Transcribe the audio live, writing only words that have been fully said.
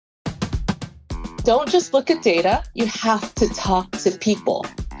Don't just look at data, you have to talk to people.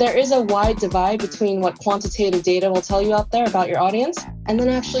 There is a wide divide between what quantitative data will tell you out there about your audience and then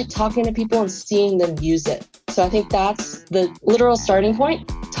actually talking to people and seeing them use it. So I think that's the literal starting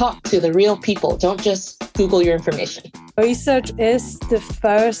point. Talk to the real people. Don't just Google your information. Research is the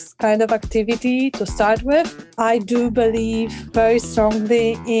first kind of activity to start with. I do believe very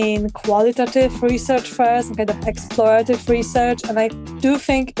strongly in qualitative research first and kind of explorative research. And I do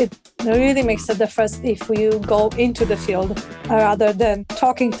think it really makes a difference if you go into the field rather than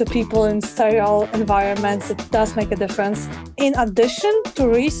talking to people in sterile environments. It does make a difference. In addition to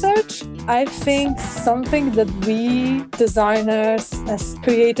research, I think something that we designers as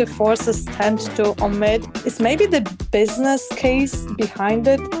creative forces tend to omit is maybe the business case behind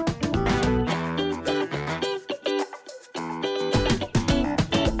it.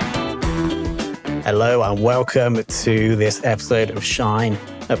 Hello and welcome to this episode of Shine,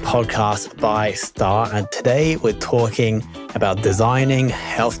 a podcast by Star. And today we're talking about designing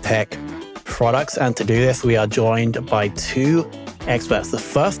health tech products. And to do this, we are joined by two experts. The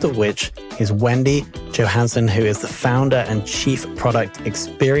first of which is Wendy Johansson, who is the founder and chief product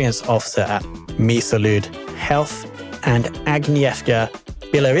experience officer at MeSalud Health, and Agnieszka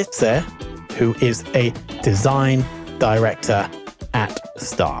Bilavice, who is a design director at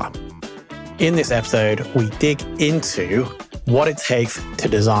Star. In this episode, we dig into what it takes to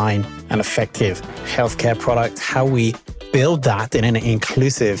design an effective healthcare product, how we build that in an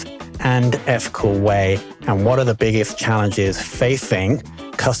inclusive and ethical way, and what are the biggest challenges facing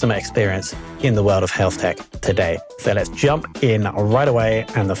customer experience in the world of health tech today. So let's jump in right away,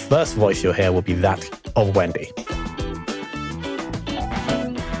 and the first voice you'll hear will be that of Wendy.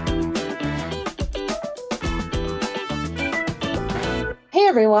 Hey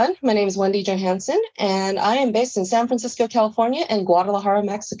everyone, my name is Wendy Johansson, and I am based in San Francisco, California, and Guadalajara,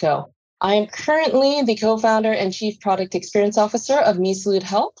 Mexico. I am currently the co-founder and chief product experience officer of MeSalud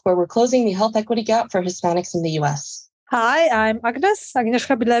Health, where we're closing the health equity gap for Hispanics in the US. Hi, I'm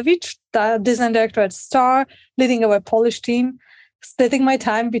Agnieszka Bilavice, the design director at Star, leading our Polish team, splitting my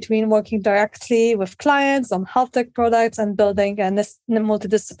time between working directly with clients on health tech products and building a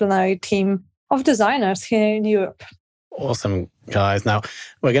multidisciplinary team of designers here in Europe. Awesome, guys. Now,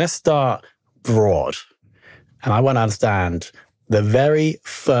 we're going to start broad. And I want to understand the very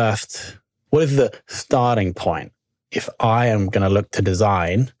first, what is the starting point if I am going to look to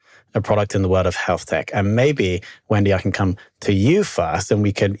design a product in the world of health tech? And maybe, Wendy, I can come to you first, and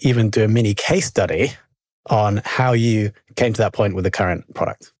we could even do a mini case study on how you came to that point with the current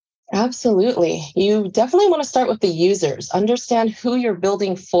product. Absolutely. You definitely want to start with the users, understand who you're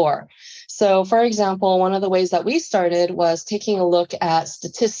building for. So, for example, one of the ways that we started was taking a look at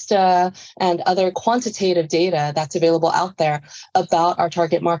Statista and other quantitative data that's available out there about our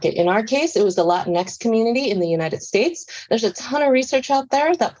target market. In our case, it was the Latinx community in the United States. There's a ton of research out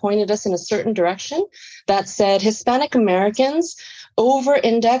there that pointed us in a certain direction that said Hispanic Americans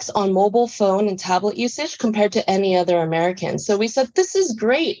over-index on mobile phone and tablet usage compared to any other American. So we said, this is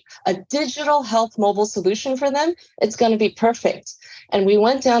great, a digital health mobile solution for them. It's going to be perfect. And we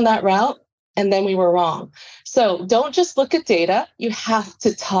went down that route, and then we were wrong. So don't just look at data, you have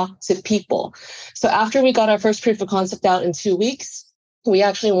to talk to people. So after we got our first proof of concept out in 2 weeks, we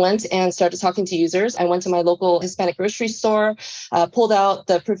actually went and started talking to users. I went to my local Hispanic grocery store, pulled out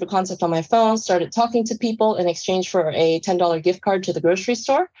the proof of concept on my phone, started talking to people in exchange for a $10 gift card to the grocery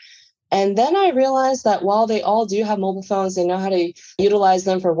store. And then I realized that while they all do have mobile phones, they know how to utilize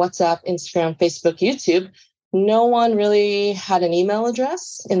them for WhatsApp, Instagram, Facebook, YouTube, no one really had an email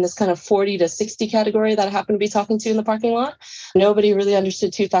address in this kind of 40 to 60 category that I happened to be talking to in the parking lot. Nobody really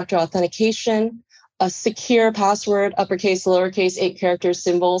understood two-factor authentication, a secure password, uppercase, lowercase, 8 characters,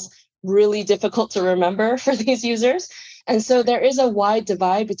 symbols, really difficult to remember for these users. And so there is a wide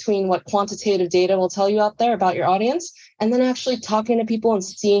divide between what quantitative data will tell you out there about your audience and then actually talking to people and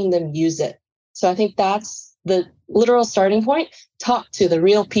seeing them use it. So I think that's the literal starting point. Talk to the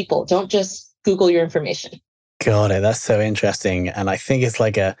real people. Don't just Google your information. Got it. That's so interesting. And I think it's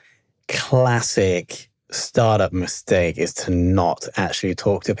like a classic startup mistake is to not actually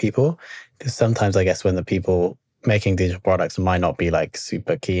talk to people. Because sometimes I guess when the people making digital products might not be like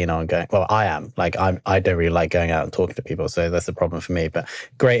super keen on going, well, I am. Like I don't really like going out and talking to people. So that's the problem for me. But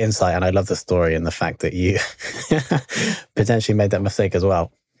great insight. And I love the story and the fact that you potentially made that mistake as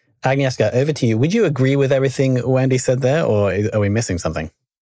well. Agnieszka, over to you. Would you agree with everything Wendy said there, or are we missing something?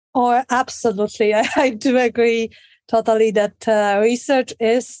 Oh, absolutely. I do agree totally that research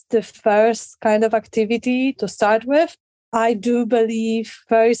is the first kind of activity to start with. I do believe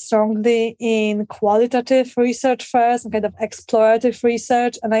very strongly in qualitative research first and kind of explorative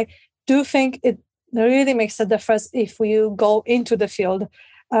research. And I do think it really makes a difference if you go into the field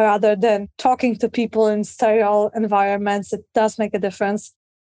rather than talking to people in sterile environments. It does make a difference.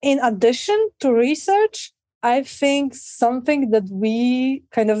 In addition to research, I think something that we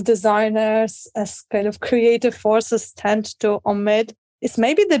kind of designers as kind of creative forces tend to omit is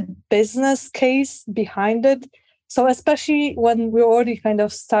maybe the business case behind it. So especially when we're already kind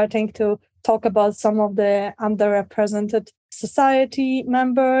of starting to talk about some of the underrepresented society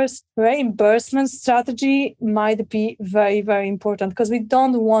members, reimbursement strategy might be very, very important because we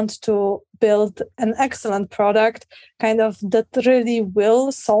don't want to build an excellent product kind of that really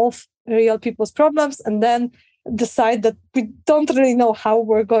will solve real people's problems and then decide that we don't really know how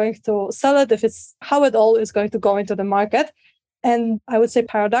we're going to sell it, if it's how it all is going to go into the market. And I would say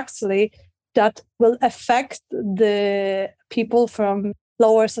paradoxically, that will affect the people from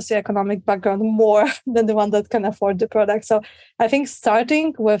lower socioeconomic background more than the one that can afford the product. So I think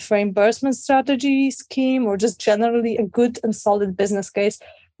starting with reimbursement strategy scheme or just generally a good and solid business case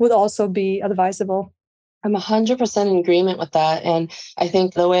would also be advisable. I'm 100% in agreement with that. And I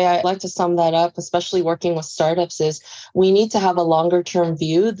think the way I like to sum that up, especially working with startups, is we need to have a longer term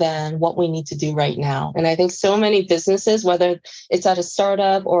view than what we need to do right now. And I think so many businesses, whether it's at a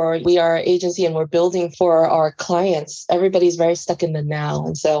startup or we are an agency and we're building for our clients, everybody's very stuck in the now.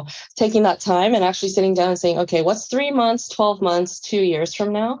 And so taking that time and actually sitting down and saying, okay, what's 3 months, 12 months, 2 years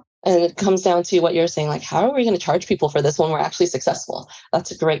from now? And it comes down to what you're saying, like, how are we going to charge people for this when we're actually successful? That's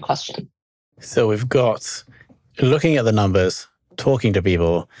a great question. So we've got looking at the numbers, talking to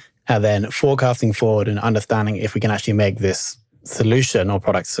people, and then forecasting forward and understanding if we can actually make this solution or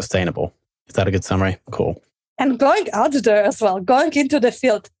product sustainable. Is that a good summary? Cool. And going out there as well, going into the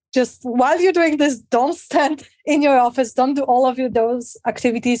field. Just while you're doing this, don't stand in your office. Don't do all of those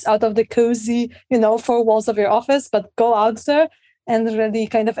activities out of the cozy, 4 walls of your office, but go out there and really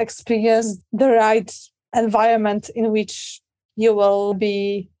kind of experience the right environment in which you will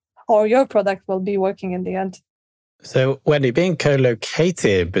be or your product will be working in the end. So, Wendy, being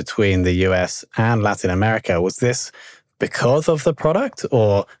co-located between the US and Latin America, was this because of the product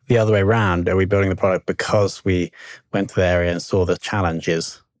or the other way around? Are we building the product because we went to the area and saw the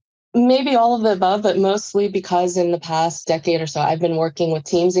challenges? Maybe all of the above, but mostly because in the past decade or so, I've been working with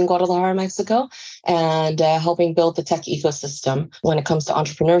teams in Guadalajara, Mexico, and helping build the tech ecosystem when it comes to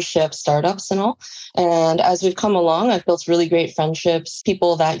entrepreneurship, startups, and all. And as we've come along, I've built really great friendships,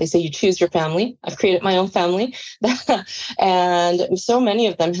 people that they say you choose your family. I've created my own family. And so many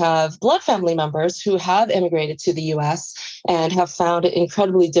of them have blood family members who have immigrated to the US and have found it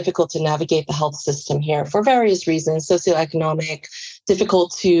incredibly difficult to navigate the health system here for various reasons, socioeconomic,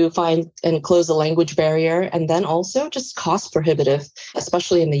 difficult to find and close a language barrier, and then also just cost prohibitive,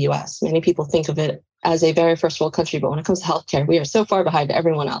 especially in the US. Many people think of it as a very first world country, but when it comes to healthcare, we are so far behind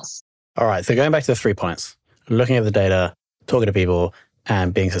everyone else. All right, so going back to the 3 points, looking at the data, talking to people,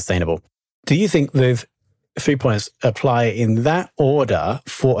 and being sustainable. Do you think those 3 points apply in that order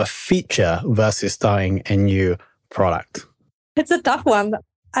for a feature versus starting a new product? It's a tough one.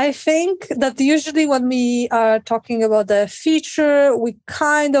 I think that usually when we are talking about the feature, we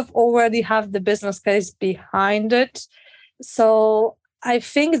kind of already have the business case behind it. So I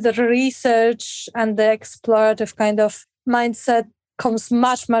think the research and the explorative kind of mindset comes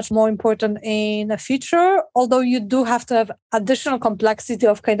much, much more important in a feature, although you do have to have additional complexity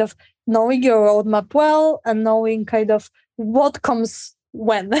of kind of knowing your roadmap well and knowing kind of what comes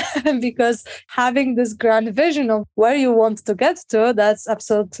when, because having this grand vision of where you want to get to, that's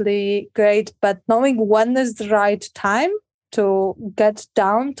absolutely great. But knowing when is the right time to get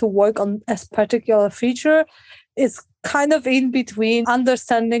down to work on a particular feature is kind of in between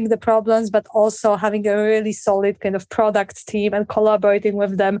understanding the problems, but also having a really solid kind of product team and collaborating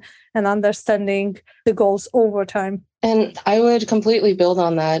with them and understanding the goals over time. And I would completely build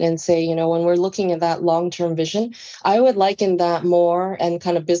on that and say, when we're looking at that long-term vision, I would liken that more and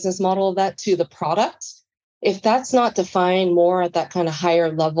kind of business model of that to the product. If that's not defined more at that kind of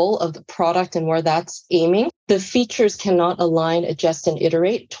higher level of the product and where that's aiming, the features cannot align, adjust, and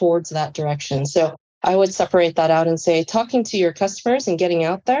iterate towards that direction. So I would separate that out and say talking to your customers and getting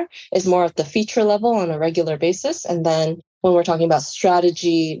out there is more at the feature level on a regular basis. And then when we're talking about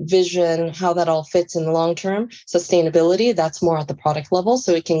strategy, vision, how that all fits in the long term, sustainability, that's more at the product level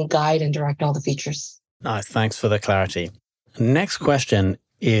so it can guide and direct all the features. Nice. Thanks for the clarity. Next question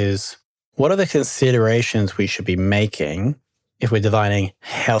is, what are the considerations we should be making if we're designing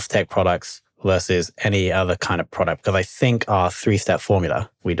health tech products versus any other kind of product? Because I think our 3-step formula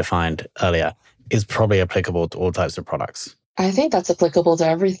we defined earlier is probably applicable to all types of products. I think that's applicable to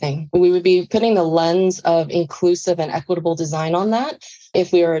everything. We would be putting the lens of inclusive and equitable design on that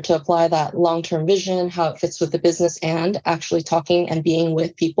if we were to apply that long-term vision, how it fits with the business, and actually talking and being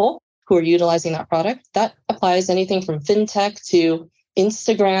with people who are utilizing that product. That applies anything from fintech to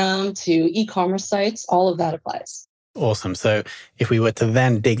Instagram to e-commerce sites. All of that applies. Awesome. So if we were to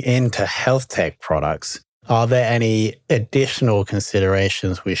then dig into health tech products, are there any additional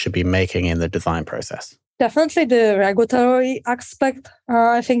considerations we should be making in the design process? Definitely the regulatory aspect.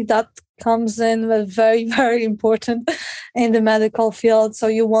 I think that comes in very, very important in the medical field. So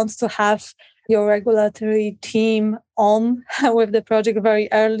you want to have your regulatory team on with the project very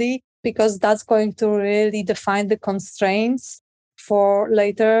early, because that's going to really define the constraints for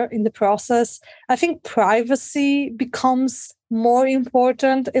later in the process. I think privacy becomes more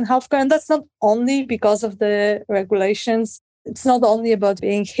important in healthcare, and that's not only because of the regulations. It's not only about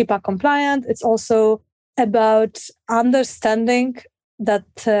being HIPAA compliant, it's also about understanding that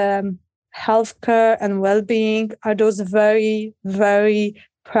healthcare and well-being are those very, very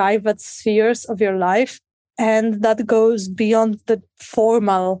private spheres of your life. And that goes beyond the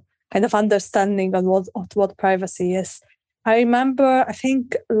formal kind of understanding of what privacy is. I remember, I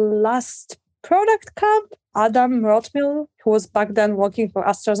think last Product Camp, Adam Rothmill, who was back then working for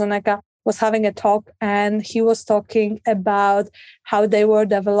AstraZeneca, was having a talk, and he was talking about how they were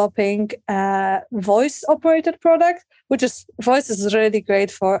developing a voice-operated product, which is, voice is really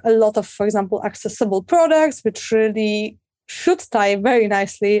great for a lot of, for example, accessible products, which really should tie very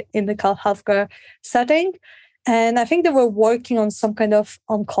nicely in the healthcare setting. And I think they were working on some kind of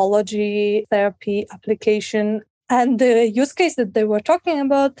oncology therapy application. And the use case that they were talking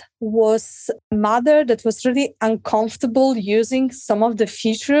about was a mother that was really uncomfortable using some of the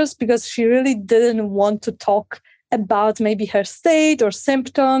features because she really didn't want to talk about maybe her state or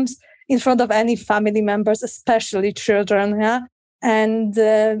symptoms in front of any family members, especially children. Yeah. And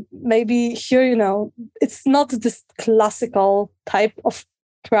maybe here, it's not this classical type of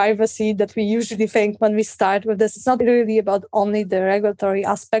privacy that we usually think when we start with this. It's not really about only the regulatory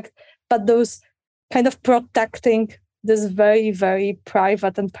aspect, but those kind of protecting this very, very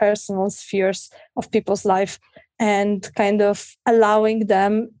private and personal spheres of people's life and kind of allowing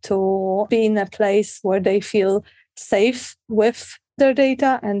them to be in a place where they feel safe with their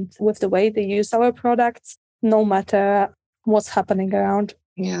data and with the way they use our products, no matter what's happening around.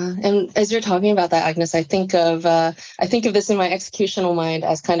 Yeah. And as you're talking about that, Agnes, I think of this in my executional mind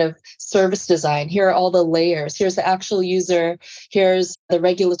as kind of service design. Here are all the layers. Here's the actual user. Here's the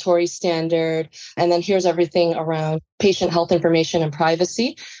regulatory standard. And then here's everything around patient health information and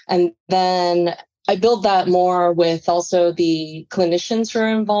privacy. And then I build that more with also the clinicians who are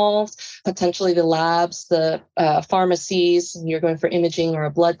involved, potentially the labs, the pharmacies, and you're going for imaging or a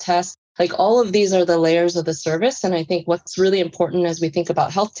blood test. Like all of these are the layers of the service. And I think what's really important as we think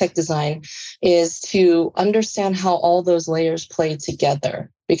about health tech design is to understand how all those layers play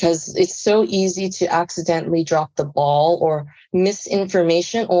together, because it's so easy to accidentally drop the ball or miss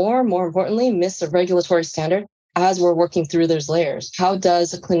information, or more importantly, miss a regulatory standard as we're working through those layers. How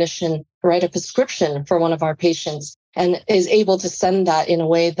does a clinician write a prescription for one of our patients and is able to send that in a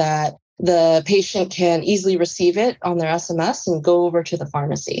way that the patient can easily receive it on their SMS and go over to the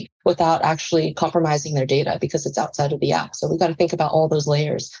pharmacy without actually compromising their data because it's outside of the app? So we've got to think about all those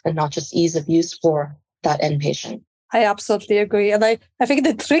layers and not just ease of use for that end patient. I absolutely agree. And I think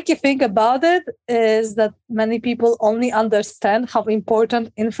the tricky thing about it is that many people only understand how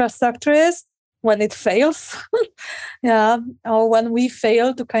important infrastructure is when it fails. Yeah. Or when we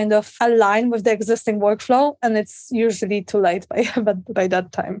fail to kind of align with the existing workflow, and it's usually too late by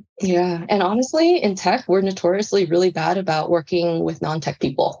that time. Yeah. And honestly, in tech, we're notoriously really bad about working with non-tech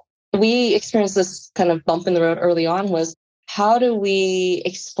people. We experienced this kind of bump in the road early on was, how do we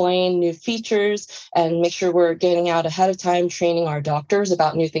explain new features and make sure we're getting out ahead of time, training our doctors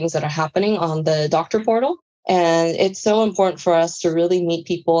about new things that are happening on the doctor portal? And it's so important for us to really meet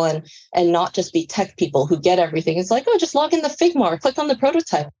people and not just be tech people who get everything. It's like, oh, just log in the Figma or click on the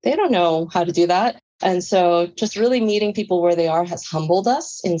prototype. They don't know how to do that. And so just really meeting people where they are has humbled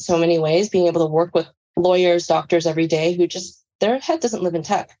us in so many ways, being able to work with lawyers, doctors every day who just, their head doesn't live in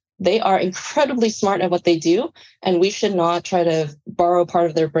tech. They are incredibly smart at what they do, and we should not try to borrow part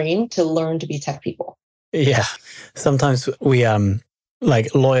of their brain to learn to be tech people. Yeah. Sometimes we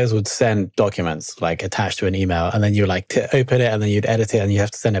like lawyers would send documents like attached to an email, and then you like to open it and then you'd edit it and you have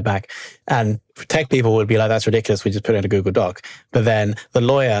to send it back. And tech people would be like, that's ridiculous. We just put it in a Google Doc. But then the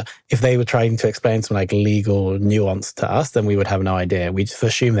lawyer, if they were trying to explain some like legal nuance to us, then we would have no idea. We just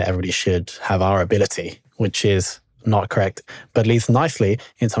assume that everybody should have our ability, which is not correct, but leads nicely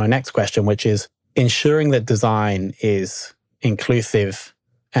into my next question, which is ensuring that design is inclusive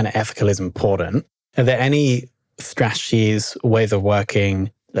and ethical is important, are there any strategies, ways of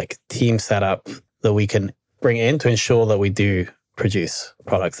working, like team setup that we can bring in to ensure that we do produce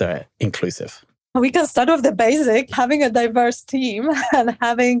products that are inclusive? We can start with the basic, having a diverse team and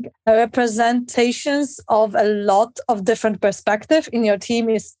having representations of a lot of different perspectives in your team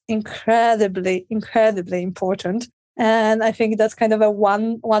is incredibly, incredibly important. And I think that's kind of a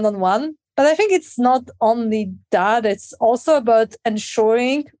one-on-one. But I think it's not only that, it's also about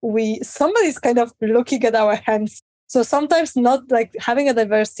ensuring somebody's kind of looking at our hands. So sometimes not like having a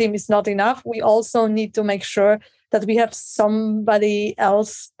diverse team is not enough. We also need to make sure that we have somebody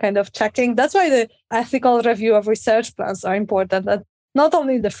else kind of checking. That's why the ethical review of research plans are important. That not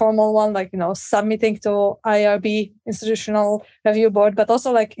only the formal one, like, submitting to IRB, Institutional Review Board, but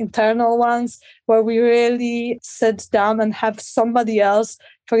also like internal ones where we really sit down and have somebody else,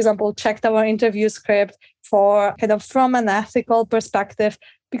 for example, checked our interview script for kind of from an ethical perspective.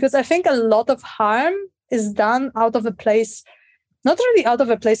 Because I think a lot of harm is done out of a place, not really out of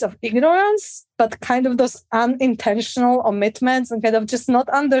a place of ignorance, but kind of those unintentional omissions and kind of just not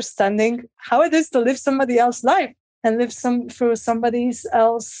understanding how it is to live somebody else's life and live through somebody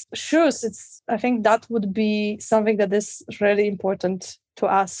else's shoes. I think that would be something that is really important to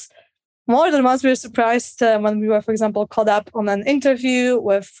us. More than once we were surprised when we were, for example, caught up on an interview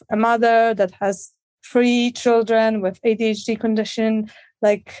with a mother that has 3 children with ADHD condition.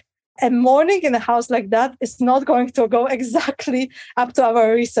 Like, a morning in a house like that is not going to go exactly up to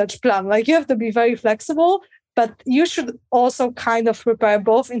our research plan. Like, you have to be very flexible, but you should also kind of prepare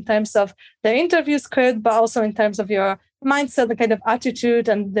both in terms of the interview script, but also in terms of your mindset, the kind of attitude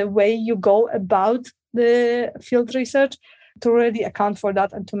and the way you go about the field research to really account for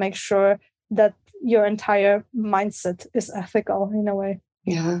that and to make sure that your entire mindset is ethical in a way.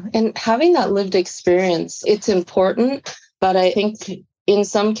 Yeah. And having that lived experience, it's important, but I think in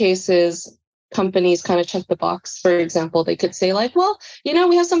some cases, companies kind of check the box. For example, they could say like, well,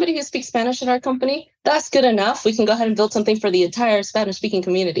 we have somebody who speaks Spanish in our company. That's good enough. We can go ahead and build something for the entire Spanish-speaking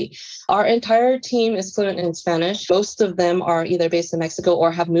community. Our entire team is fluent in Spanish. Most of them are either based in Mexico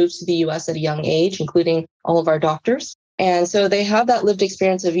or have moved to the US at a young age, including all of our doctors. And so they have that lived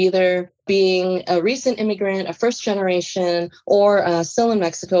experience of either being a recent immigrant, a first generation, or still in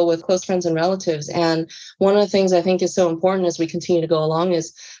Mexico with close friends and relatives. And one of the things I think is so important as we continue to go along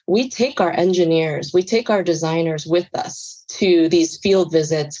is we take our engineers, we take our designers with us to these field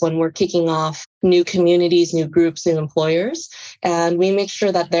visits when we're kicking off new communities, new groups, new employers. And we make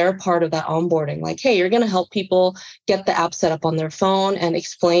sure that they're part of that onboarding. Like, hey, you're going to help people get the app set up on their phone and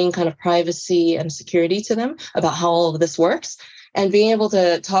explain kind of privacy and security to them about how all of this works. And being able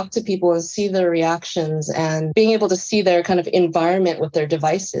to talk to people and see their reactions and being able to see their kind of environment with their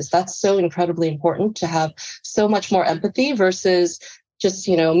devices. That's so incredibly important to have so much more empathy versus just,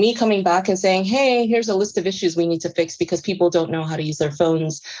 me coming back and saying, hey, here's a list of issues we need to fix because people don't know how to use their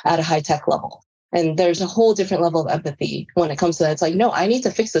phones at a high-tech level. And there's a whole different level of empathy when it comes to that. It's like, no, I need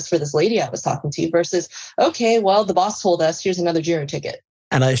to fix this for this lady I was talking to versus, okay, well, the boss told us, here's another Jira ticket.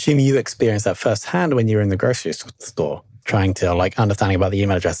 And I assume you experienced that firsthand when you were in the grocery store, trying to understanding about the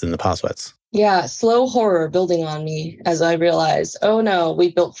email addresses and the passwords. Yeah, slow horror building on me as I realized, oh no,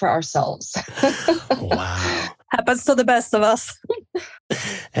 we built for ourselves. Wow. Happens to the best of us.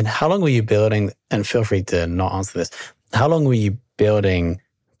 And how long were you building, and feel free to not answer this, how long were you building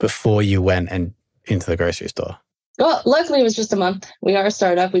before you went into the grocery store? Well, luckily it was just a month. We are a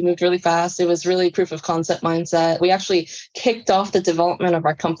startup. We moved really fast. It was really proof of concept mindset. We actually kicked off the development of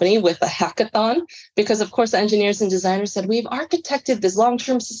our company with a hackathon because, of course, the engineers and designers said, we've architected this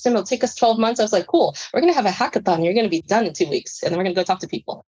long-term system. It'll take us 12 months. I was like, cool, we're going to have a hackathon. You're going to be done in 2 weeks. And then we're going to go talk to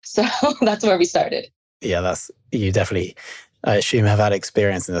people. So that's where we started. Yeah, you definitely, I assume, have had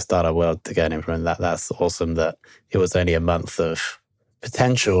experience in the startup world to go and implement that. That's awesome that it was only a month of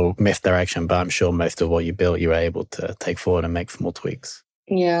potential misdirection, but I'm sure most of what you built, you were able to take forward and make more tweaks.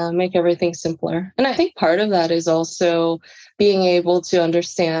 Yeah, make everything simpler. And I think part of that is also being able to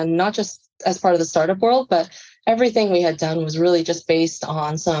understand, not just as part of the startup world, but everything we had done was really just based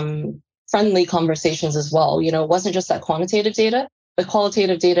on some friendly conversations as well. It wasn't just that quantitative data. The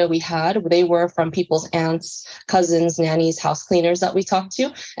qualitative data we had, they were from people's aunts, cousins, nannies, house cleaners that we talked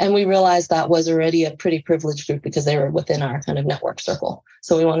to. And we realized that was already a pretty privileged group because they were within our kind of network circle.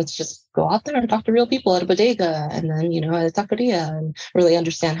 So we wanted to just go out there and talk to real people at a bodega and then, at a taqueria and really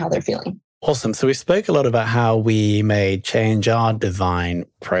understand how they're feeling. Awesome. So we spoke a lot about how we may change our design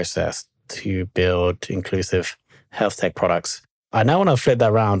process to build inclusive health tech products. I now want to flip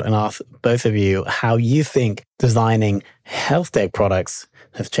that around and ask both of you how you think designing health tech products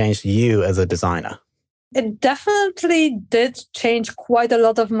has changed you as a designer. It definitely did change quite a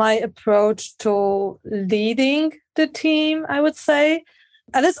lot of my approach to leading the team, I would say.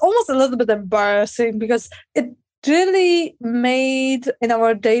 And it's almost a little bit embarrassing because it really made in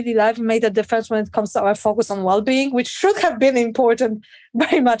our daily life made a difference when it comes to our focus on well-being, which should have been important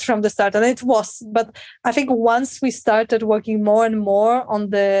very much from the start, and it was. But I think once we started working more and more on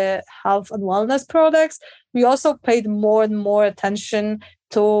the health and wellness products, we also paid more and more attention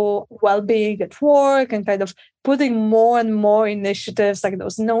to well-being at work and kind of putting more and more initiatives like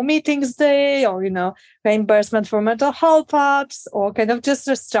those no meetings day or, reimbursement for mental health apps, or kind of just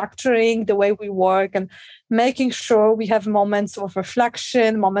restructuring the way we work and making sure we have moments of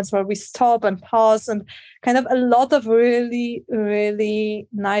reflection, moments where we stop and pause, and kind of a lot of really, really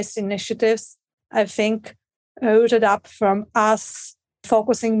nice initiatives, I think, rooted up from us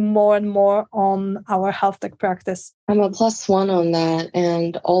focusing more and more on our health tech practice. I'm a +1 on that.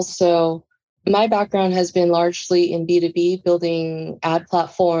 And also, my background has been largely in B2B, building ad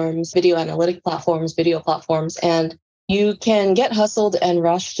platforms, video analytic platforms, video platforms. And you can get hustled and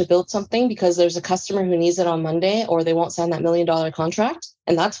rushed to build something because there's a customer who needs it on Monday, or they won't sign that $1 million contract.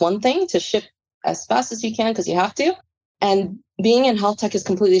 And that's one thing, to ship as fast as you can because you have to. And being in health tech has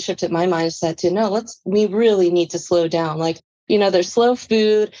completely shifted my mindset to no, we really need to slow down. There's slow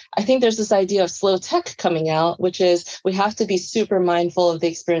food. I think there's this idea of slow tech coming out, which is we have to be super mindful of the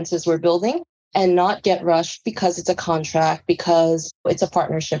experiences we're building and not get rushed because it's a contract, because it's a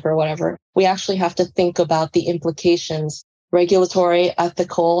partnership or whatever. We actually have to think about the implications, regulatory,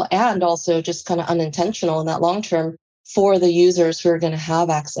 ethical, and also just kind of unintentional in that long term for the users who are going to have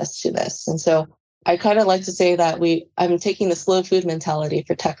access to this. And so I kind of like to say that I'm taking the slow food mentality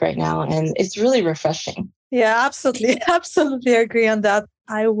for tech right now, and it's really refreshing. Yeah, absolutely. Absolutely agree on that.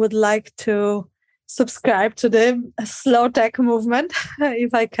 I would like to subscribe to the slow tech movement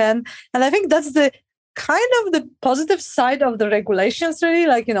if I can. And I think that's the kind of the positive side of the regulations,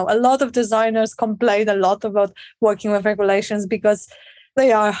 really. A lot of designers complain a lot about working with regulations because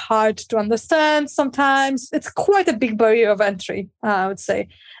they are hard to understand sometimes. It's quite a big barrier of entry, I would say.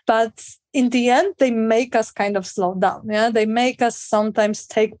 But in the end, they make us kind of slow down. Yeah, they make us sometimes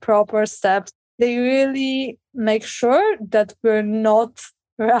take proper steps. They really make sure that we're not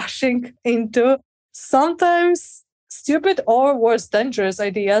rushing into sometimes stupid or worse, dangerous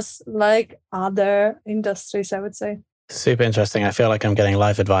ideas like other industries, I would say. Super interesting. I feel like I'm getting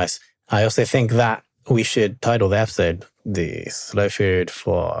life advice. I also think that we should title the episode The Slow Food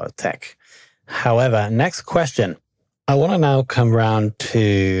for Tech. However, next question. I want to now come around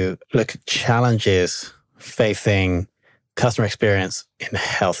to look at challenges facing customer experience in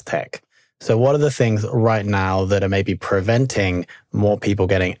health tech. So what are the things right now that are maybe preventing more people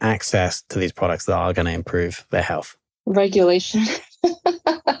getting access to these products that are going to improve their health? Regulation.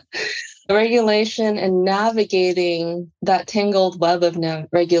 Regulation and navigating that tangled web of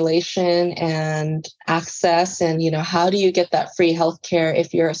regulation and access. And, how do you get that free healthcare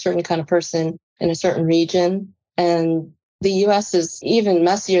if you're a certain kind of person in a certain region? And the US is even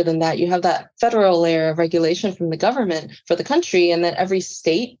messier than that. You have that federal layer of regulation from the government for the country, and then every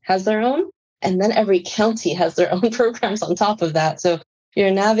state has their own, and then every county has their own programs on top of that. So you're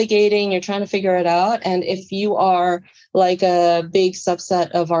navigating, you're trying to figure it out. And if you are like a big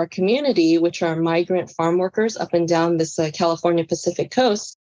subset of our community, which are migrant farm workers up and down this California Pacific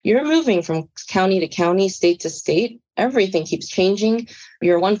coast, you're moving from county to county, state to state. Everything keeps changing.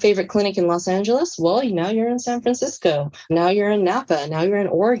 Your one favorite clinic in Los Angeles, well, now you're in San Francisco. Now you're in Napa. Now you're in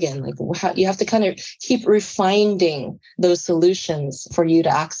Oregon. You have to kind of keep refining those solutions for you to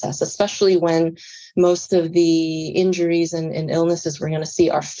access, especially when most of the injuries and illnesses we're going to see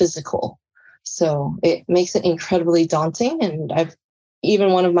are physical. So it makes it incredibly daunting. And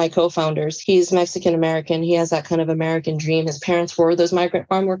even one of my co-founders, he's Mexican-American. He has that kind of American dream. His parents were those migrant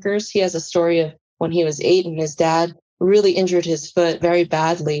farm workers. He has a story of when he was 8 and his dad really injured his foot very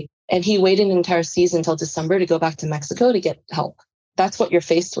badly. And he waited an entire season until December to go back to Mexico to get help. That's what you're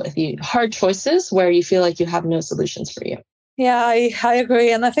faced with. Hard choices where you feel like you have no solutions for you. Yeah, I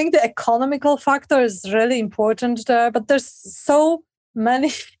agree. And I think the economical factor is really important there. But there's so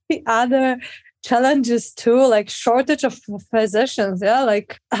many other challenges too, like shortage of physicians,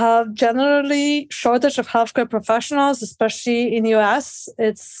 generally shortage of healthcare professionals, especially in US.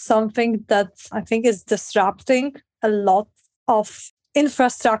 It's something that I think is disrupting a lot of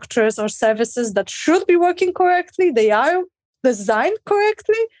infrastructures or services that should be working correctly. They are designed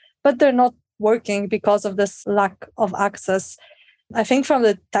correctly, but they're not working because of this lack of access. I think from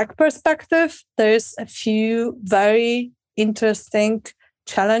the tech perspective, there's a few very interesting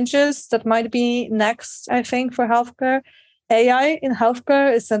challenges that might be next, I think, for healthcare. AI in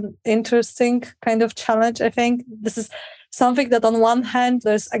healthcare is an interesting kind of challenge. I think this is something that on one hand,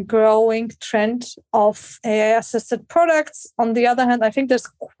 there's a growing trend of AI assisted products. On the other hand, I think there's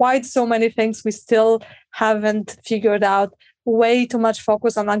quite so many things we still haven't figured out. Way too much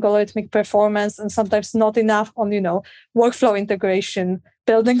focus on algorithmic performance and sometimes not enough on, workflow integration,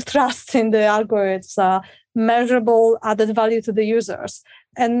 building trust in the algorithms, measurable added value to the users.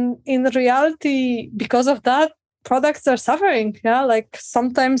 And in reality, because of that, products are suffering. Yeah, like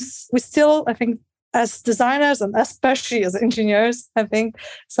sometimes we still, I think, as designers and especially as engineers, I think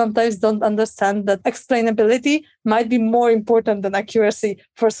sometimes don't understand that explainability might be more important than accuracy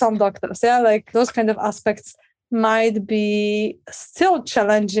for some doctors. Yeah, like those kind of aspects might be still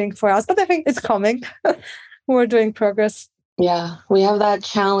challenging for us, but I think it's coming. We're doing progress. Yeah, we have that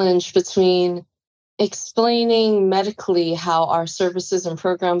challenge between explaining medically how our services and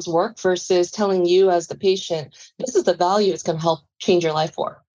programs work versus telling you as the patient, this is the value it's going to help change your life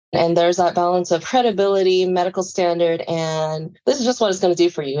for. And there's that balance of credibility, medical standard, and this is just what it's going to do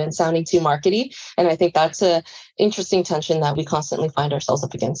for you and sounding too markety. And I think that's an interesting tension that we constantly find ourselves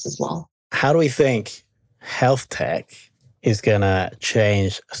up against as well. How do we think health tech is going to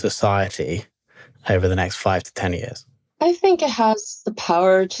change society over the next 5 to 10 years? I think it has the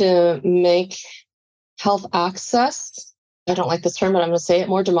power to make health access, I don't like this term, but I'm going to say it,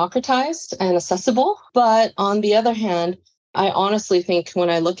 more democratized and accessible. But on the other hand, I honestly think when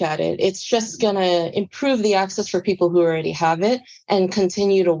I look at it, it's just going to improve the access for people who already have it and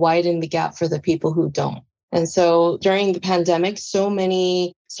continue to widen the gap for the people who don't. And so during the pandemic, so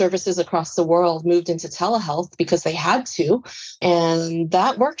many services across the world moved into telehealth because they had to. And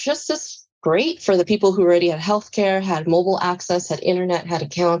that worked just as great for the people who already had healthcare, had mobile access, had internet, had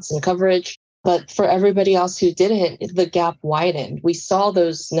accounts and coverage. But for everybody else who didn't, the gap widened. We saw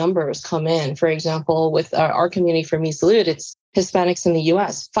those numbers come in. For example, with our community for Me Salud, it's Hispanics in the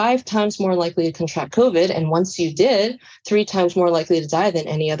US, 5 times more likely to contract COVID. And once you did, 3 times more likely to die than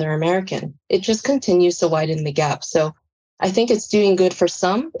any other American. It just continues to widen the gap. So I think it's doing good for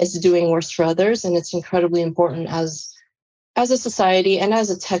some, it's doing worse for others. And it's incredibly important as a society and as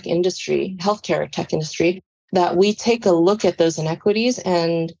a tech industry, healthcare tech industry, that we take a look at those inequities,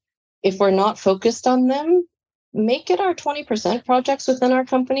 and if we're not focused on them, make it our 20% projects within our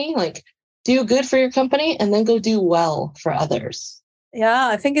company. Like, do good for your company and then go do well for others. Yeah,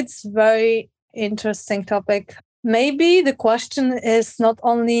 I think it's a very interesting topic. Maybe the question is not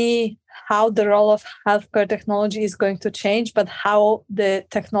only how the role of healthcare technology is going to change, but how the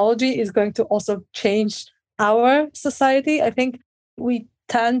technology is going to also change our society. I think we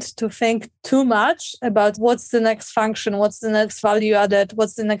tend to think too much about what's the next function, what's the next value added,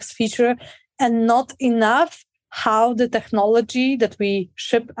 what's the next feature, and not enough how the technology that we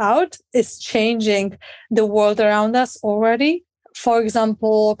ship out is changing the world around us already. For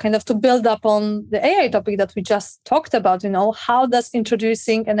example, kind of to build up on the AI topic that we just talked about, how does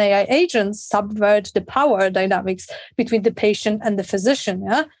introducing an AI agent subvert the power dynamics between the patient and the physician?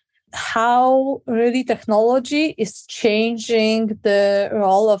 Yeah? How really technology is changing the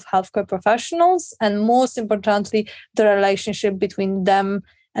role of healthcare professionals and most importantly, the relationship between them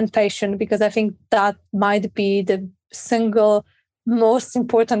and patient, because I think that might be the single most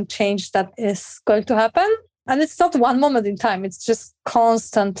important change that is going to happen. And it's not one moment in time. It's just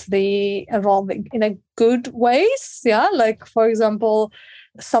constantly evolving in a good ways. Yeah. Like, for example,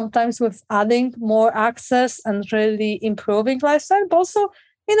 sometimes with adding more access and really improving lifestyle, but also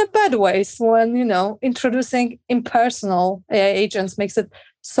in a bad ways when, introducing impersonal AI agents makes it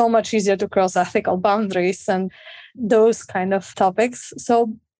so much easier to cross ethical boundaries and those kind of topics.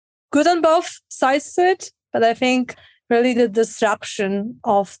 So good on both sides to it. But I think really the disruption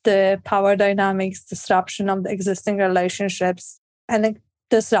of the power dynamics, disruption of the existing relationships, and the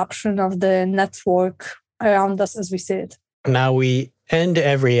disruption of the network around us as we see it. Now, we end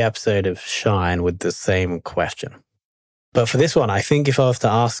every episode of Shine with the same question. But for this one, I think if I was to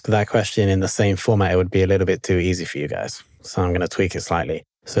ask that question in the same format, it would be a little bit too easy for you guys. So I'm going to tweak it slightly.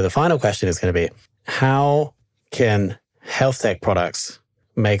 So the final question is going to be, how can health tech products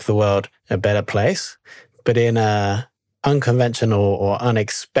make the world a better place, but in a unconventional or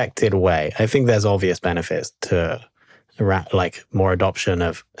unexpected way? I think there's obvious benefits to like more adoption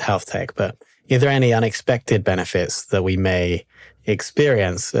of health tech, but are there any unexpected benefits that we may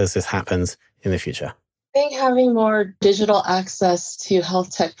experience as this happens in the future? I think having more digital access to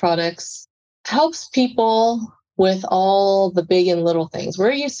health tech products helps people with all the big and little things.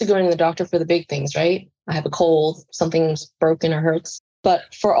 We're used to going to the doctor for the big things, right? I have a cold, something's broken or hurts.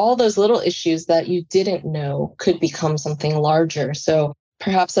 But for all those little issues that you didn't know could become something larger. So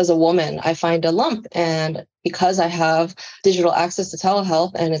perhaps as a woman, I find a lump, and because I have digital access to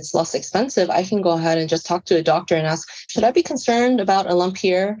telehealth and it's less expensive, I can go ahead and just talk to a doctor and ask, should I be concerned about a lump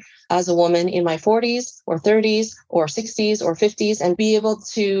here as a woman in my 40s or 30s or 60s or 50s, and be able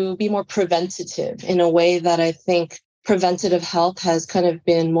to be more preventative in a way that I think preventative health has kind of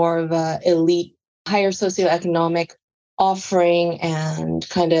been more of a elite, higher socioeconomic offering and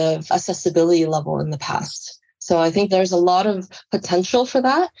kind of accessibility level in the past. So I think there's a lot of potential for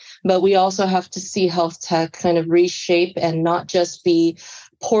that, but we also have to see health tech kind of reshape and not just be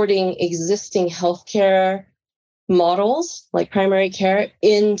porting existing healthcare models like primary care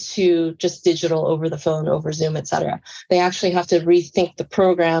into just digital over the phone, over Zoom, et cetera. They actually have to rethink the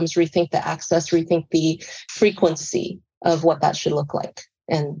programs, rethink the access, rethink the frequency of what that should look like.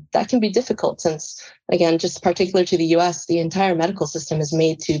 And that can be difficult since, again, just particular to the US, the entire medical system is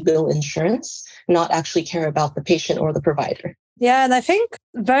made to bill insurance, not actually care about the patient or the provider. Yeah, and I think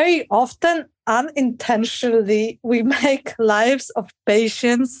very often, unintentionally, we make lives of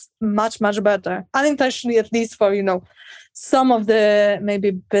patients much, much better. Unintentionally, at least for, some of the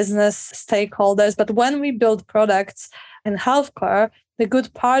maybe business stakeholders. But when we build products in healthcare, the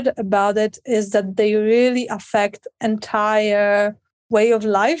good part about it is that they really affect entire way of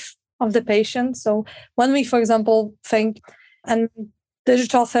life of the patient. So when we, for example, think and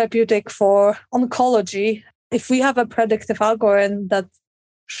digital therapeutic for oncology, if we have a predictive algorithm that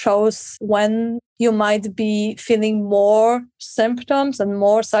shows when you might be feeling more symptoms and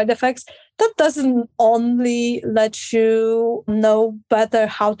more side effects, that doesn't only let you know better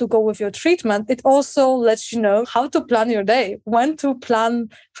how to go with your treatment, it also lets you know how to plan your day, when to plan,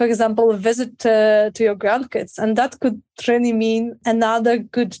 for example, a visit to your grandkids. And that could really mean another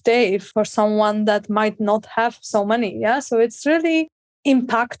good day for someone that might not have so many. Yeah. So it's really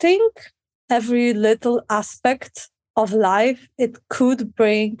impacting every little aspect of life. It could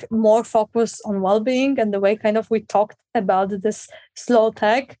bring more focus on well-being, and the way kind of we talked about this slow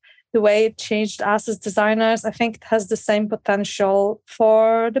tech, the way it changed us as designers, I think it has the same potential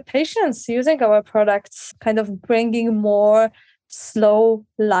for the patients using our products, kind of bringing more slow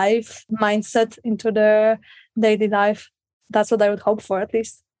life mindset into their daily life. That's what I would hope for, at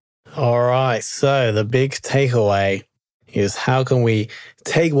least. All right. So the big takeaway is, how can we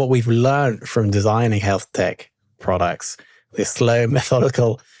take what we've learned from designing health tech products, this slow,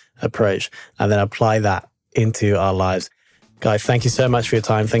 methodical approach, and then apply that into our lives? Guys, thank you so much for your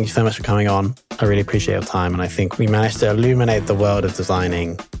time. Thank you so much for coming on. I really appreciate your time. And I think we managed to illuminate the world of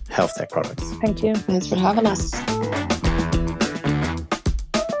designing health tech products. Thank you. Thanks for having us.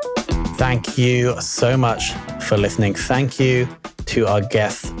 Thank you so much for listening. Thank you to our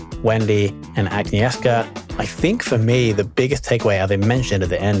guests, Wendy and Agnieszka. I think for me, the biggest takeaway, as I mentioned at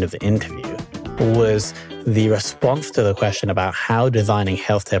the end of the interview, was the response to the question about how designing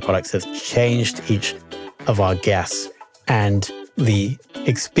healthcare products has changed each of our guests, and the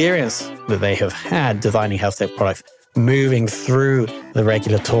experience that they have had designing healthcare products moving through the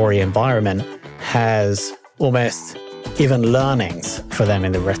regulatory environment has almost given learnings for them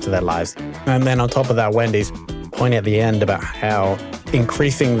in the rest of their lives. And then on top of that, Wendy's point at the end about how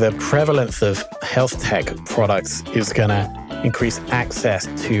increasing the prevalence of health tech products is going to increase access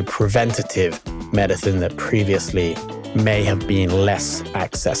to preventative medicine that previously may have been less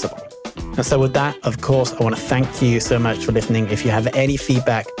accessible. And so with that, of course, I want to thank you so much for listening. If you have any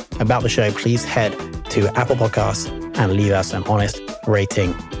feedback about the show, please head to Apple Podcasts and leave us an honest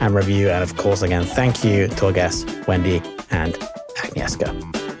rating and review. And of course, again, thank you to our guests, Wendy and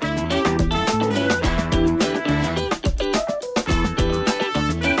Agnieszka.